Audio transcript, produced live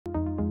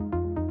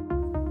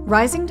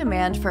Rising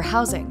demand for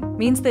housing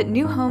means that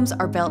new homes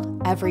are built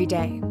every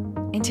day.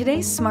 In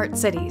today's smart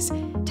cities,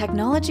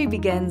 technology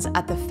begins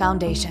at the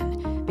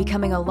foundation,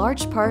 becoming a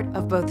large part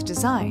of both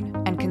design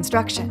and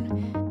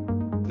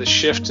construction. The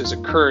shift has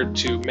occurred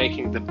to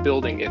making the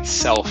building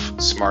itself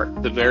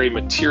smart. The very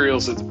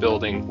materials of the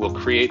building will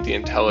create the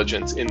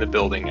intelligence in the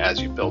building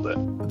as you build it.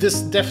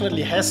 This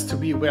definitely has to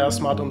be where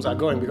smart homes are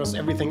going, because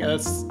everything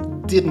else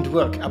didn't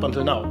work up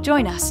until now.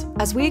 Join us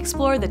as we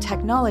explore the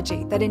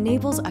technology that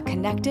enables a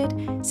connected,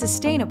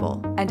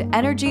 sustainable, and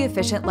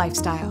energy-efficient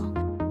lifestyle.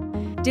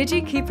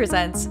 Digi-Key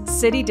presents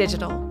City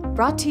Digital,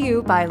 brought to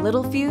you by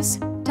Littelfuse,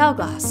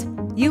 Tauglas,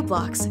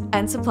 U-Blocks,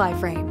 and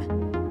Supplyframe.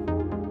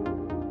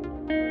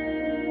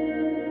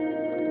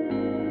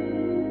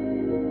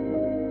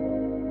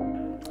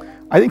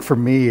 I think for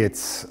me,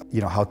 it's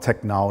how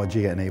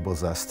technology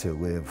enables us to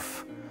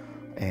live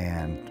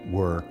and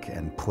work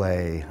and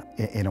play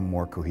in a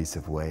more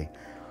cohesive way.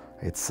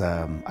 It's,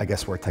 I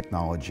guess, where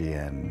technology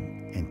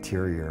and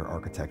interior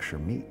architecture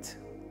meet.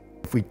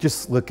 If we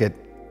just look at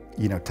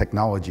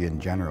technology in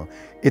general,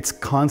 it's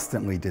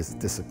constantly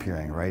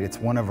disappearing, right? It's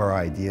one of our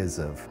ideas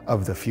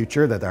of the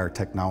future, that our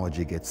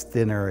technology gets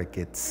thinner, it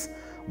gets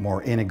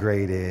more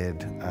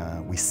integrated,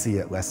 we see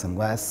it less and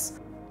less.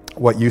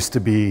 What used to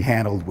be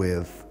handled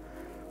with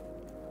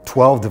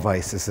 12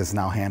 devices is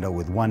now handled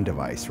with one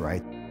device,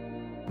 right?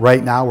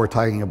 Right now we're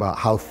talking about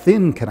how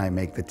thin can I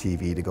make the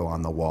TV to go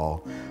on the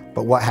wall,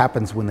 but what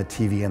happens when the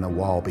TV and the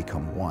wall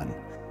become one?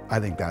 I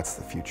think that's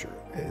the future,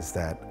 is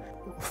that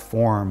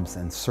forms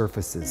and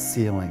surfaces,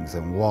 ceilings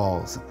and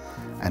walls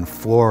and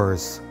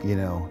floors,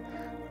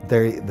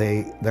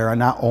 they are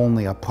not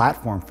only a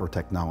platform for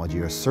technology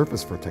or a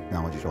surface for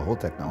technology to hold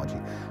technology,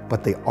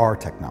 but they are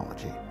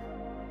technology.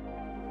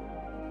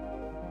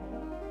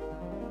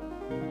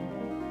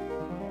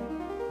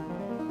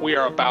 We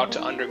are about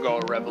to undergo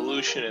a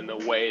revolution in the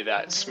way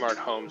that smart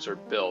homes are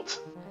built.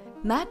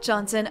 Matt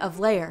Johnson of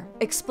Layer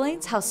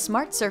explains how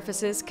smart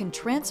surfaces can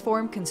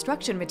transform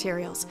construction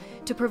materials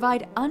to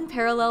provide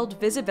unparalleled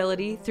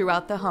visibility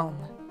throughout the home.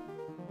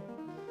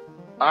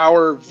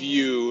 Our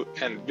view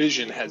and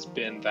vision has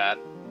been that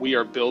we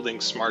are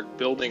building smart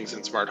buildings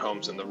and smart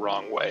homes in the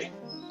wrong way.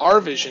 Our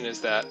vision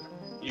is that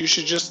you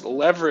should just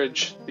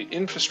leverage the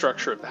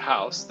infrastructure of the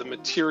house, the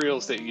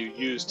materials that you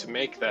use to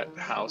make that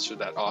house or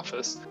that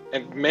office,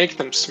 and make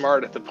them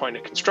smart at the point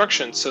of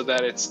construction so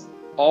that it's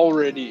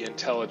already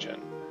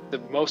intelligent. The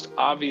most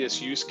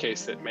obvious use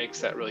case that makes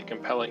that really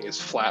compelling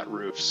is flat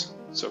roofs.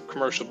 So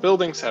commercial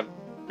buildings have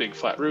big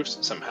flat roofs,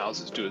 some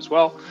houses do as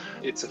well.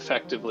 It's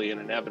effectively an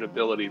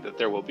inevitability that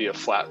there will be a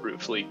flat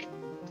roof leak.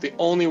 The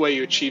only way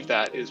you achieve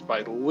that is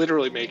by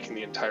literally making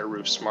the entire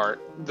roof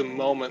smart the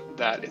moment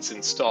that it's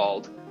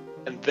installed.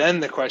 And then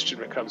the question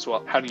becomes,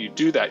 well, how do you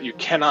do that? You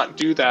cannot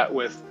do that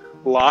with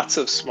lots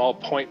of small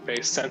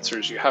point-based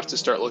sensors. You have to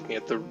start looking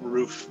at the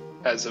roof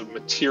as a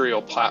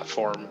material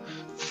platform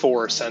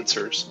for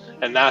sensors.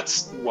 And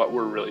that's what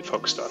we're really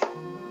focused on.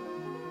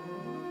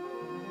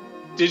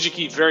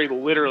 Digi-Key very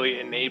literally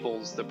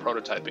enables the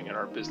prototyping in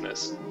our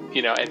business.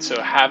 And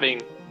so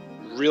having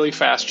really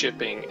fast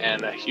shipping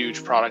and a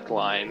huge product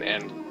line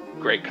and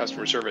great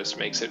customer service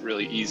makes it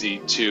really easy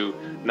to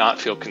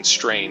not feel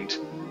constrained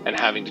and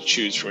having to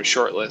choose from a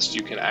short list.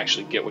 You can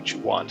actually get what you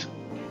want.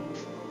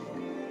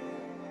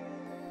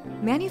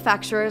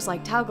 Manufacturers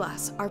like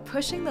Tauglas are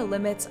pushing the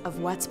limits of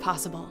what's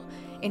possible,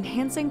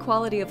 enhancing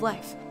quality of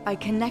life by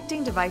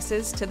connecting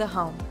devices to the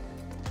home.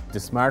 The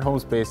smart home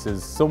space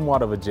is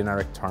somewhat of a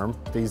generic term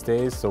these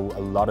days, so a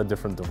lot of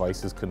different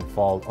devices can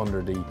fall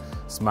under the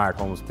smart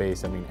home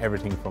space. I mean,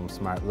 everything from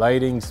smart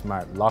lighting,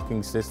 smart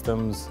locking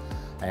systems,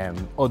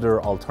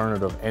 other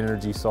alternative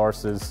energy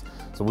sources.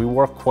 So we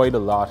work quite a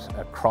lot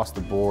across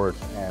the board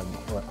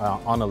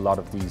on a lot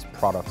of these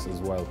products as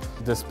well.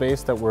 The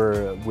space that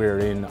we're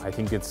in, I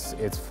think it's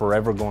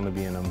forever going to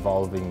be an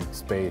evolving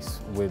space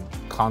with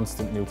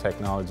constant new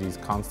technologies,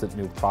 constant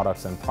new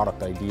products and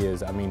product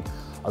ideas. I mean,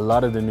 a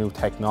lot of the new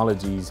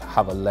technologies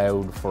have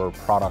allowed for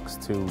products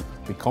to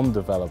become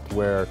developed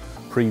where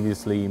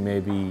previously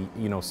maybe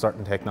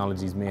certain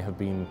technologies may have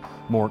been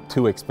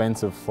too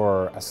expensive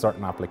for a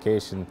certain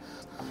application.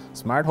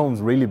 Smart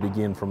homes really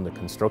begin from the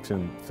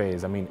construction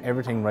phase. I mean,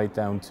 everything right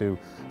down to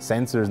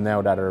sensors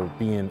now that are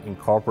being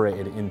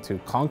incorporated into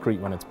concrete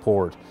when it's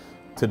poured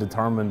to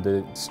determine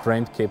the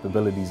strength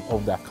capabilities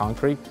of that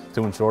concrete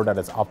to ensure that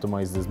it's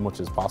optimized as much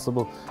as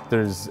possible.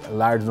 There's a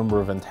large number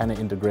of antenna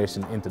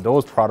integration into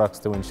those products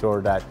to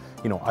ensure that,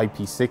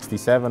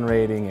 IP67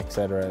 rating, et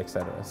cetera,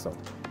 So.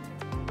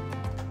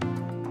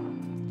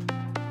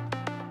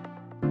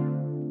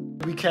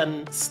 We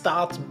can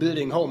start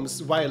building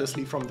homes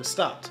wirelessly from the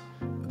start.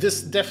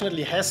 This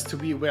definitely has to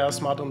be where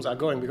smart homes are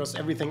going, because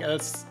everything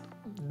else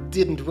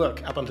didn't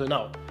work up until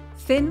now.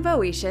 Finn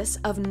Boetius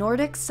of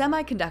Nordic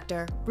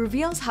Semiconductor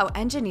reveals how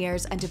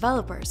engineers and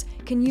developers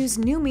can use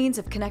new means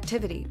of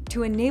connectivity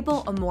to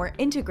enable a more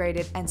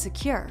integrated and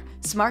secure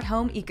smart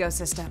home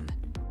ecosystem.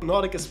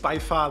 Nordic is by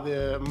far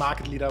the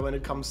market leader when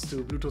it comes to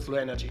Bluetooth Low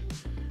Energy.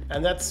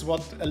 And that's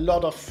what a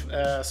lot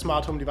of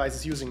smart home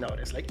devices using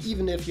nowadays. Like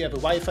even if you have a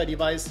Wi-Fi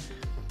device,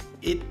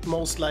 it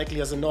most likely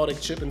has a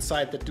Nordic chip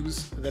inside that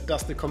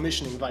does the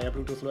commissioning via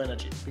Bluetooth Low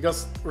Energy.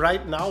 Because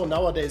right now,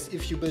 nowadays,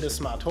 if you build a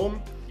smart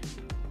home,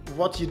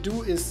 what you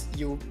do is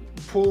you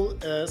pull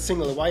a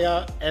single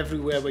wire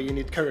everywhere where you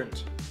need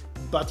current.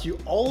 But you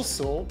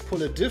also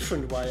pull a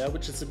different wire,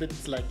 which is a bit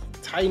like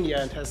tinier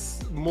and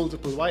has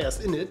multiple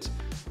wires in it.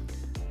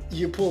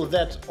 You pull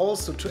that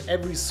also to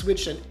every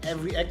switch and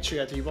every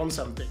actuator you want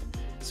something.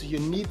 So you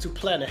need to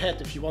plan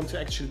ahead if you want to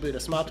actually build a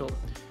smart home.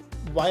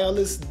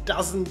 Wireless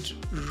doesn't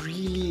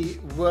really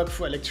work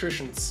for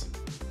electricians,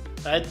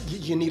 right?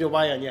 You need a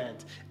wire in your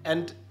hand.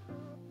 And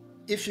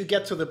if you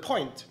get to the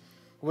point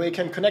where you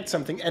can connect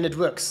something and it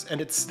works and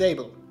it's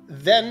stable,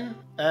 then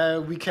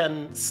we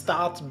can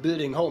start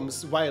building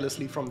homes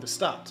wirelessly from the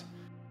start.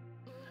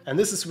 And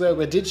this is where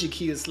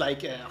Digi-Key is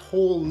like a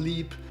whole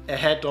leap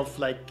ahead of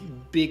like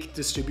big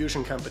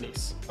distribution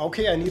companies.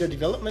 Okay, I need a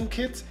development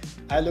kit.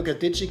 I look at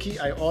Digi-Key,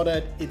 I order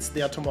it, it's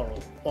there tomorrow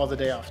or the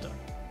day after.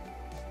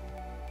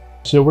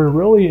 So we're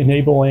really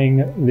enabling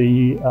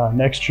the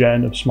next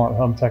gen of smart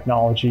home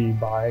technology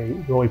by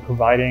really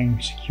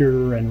providing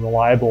secure and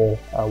reliable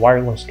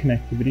wireless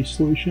connectivity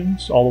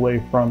solutions all the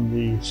way from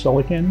the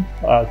silicon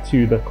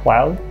to the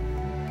cloud.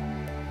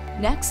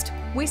 Next,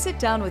 we sit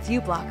down with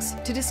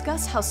u-blox to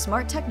discuss how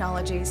smart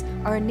technologies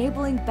are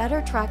enabling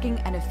better tracking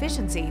and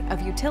efficiency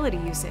of utility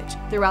usage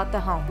throughout the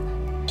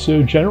home.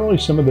 So generally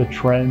some of the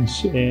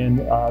trends in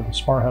the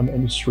smart home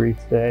industry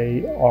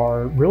today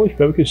are really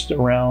focused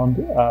around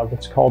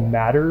what's called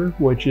Matter,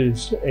 which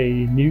is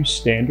a new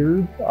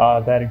standard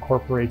that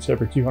incorporates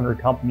over 200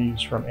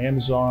 companies from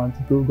Amazon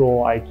to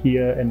Google,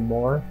 IKEA, and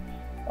more.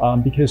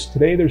 Because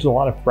today there's a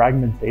lot of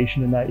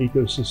fragmentation in that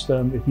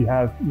ecosystem. If you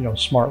have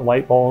smart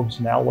light bulbs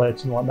and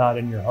outlets and whatnot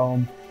in your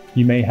home,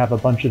 you may have a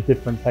bunch of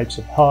different types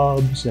of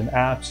hubs and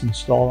apps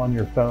installed on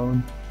your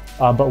phone.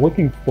 But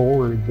looking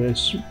forward,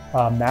 this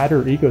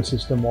Matter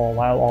ecosystem will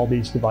allow all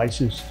these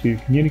devices to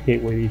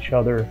communicate with each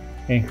other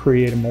and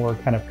create a more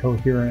kind of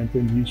coherent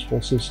and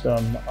useful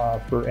system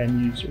for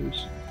end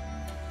users.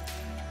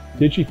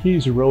 Digi-Key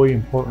is a really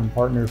important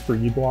partner for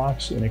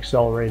u-blox in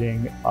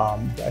accelerating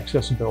the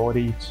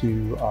accessibility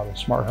to the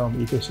smart home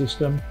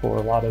ecosystem for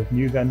a lot of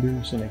new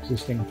vendors and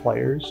existing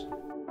players.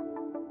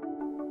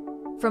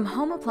 From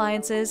home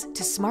appliances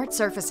to smart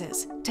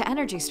surfaces to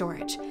energy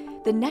storage,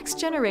 the next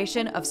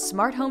generation of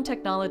smart home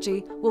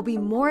technology will be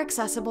more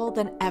accessible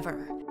than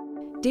ever.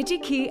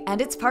 Digi-Key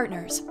and its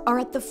partners are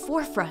at the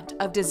forefront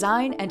of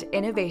design and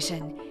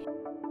innovation,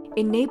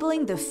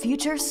 enabling the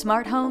future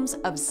smart homes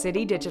of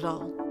City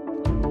Digital.